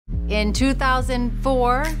In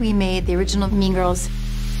 2004, we made the original Mean Girls.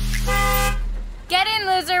 Get in,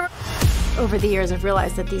 loser! Over the years, I've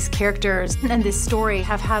realized that these characters and this story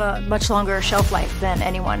have had a much longer shelf life than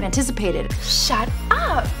anyone anticipated. Shut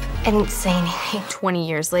up! I didn't say anything. 20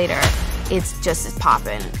 years later, it's just as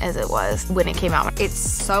poppin' as it was when it came out. It's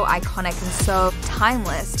so iconic and so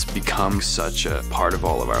timeless. It's become such a part of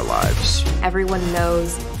all of our lives. Everyone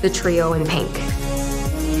knows the trio in pink.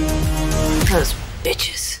 Those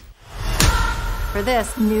bitches. For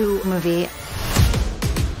this new movie,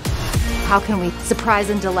 how can we surprise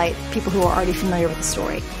and delight people who are already familiar with the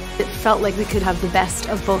story? It felt like we could have the best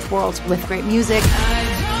of both worlds with great music.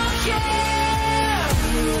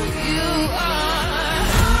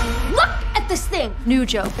 This thing. New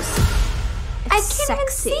jokes. I can't even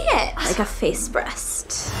see it. Like a face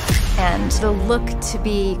breast. And the look to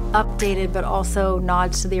be updated, but also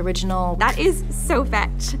nods to the original. That is so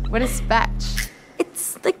fetch. What is fetch?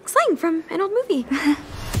 It's like slang from an old movie.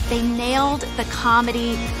 They nailed the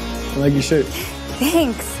comedy. I like your shirt.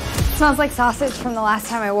 Thanks. Smells like sausage from the last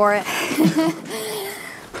time I wore it.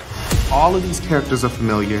 All of these characters are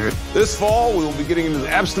familiar. This fall, we will be getting into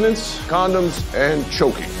abstinence, condoms, and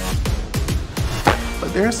choking.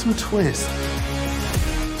 But there are some twists.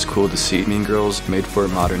 It's cool to see Mean Girls made for a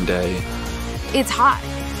modern day. It's hot.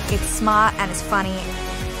 It's smart and it's funny.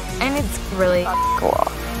 And it's really cool.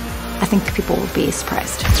 I think people will be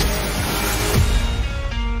surprised.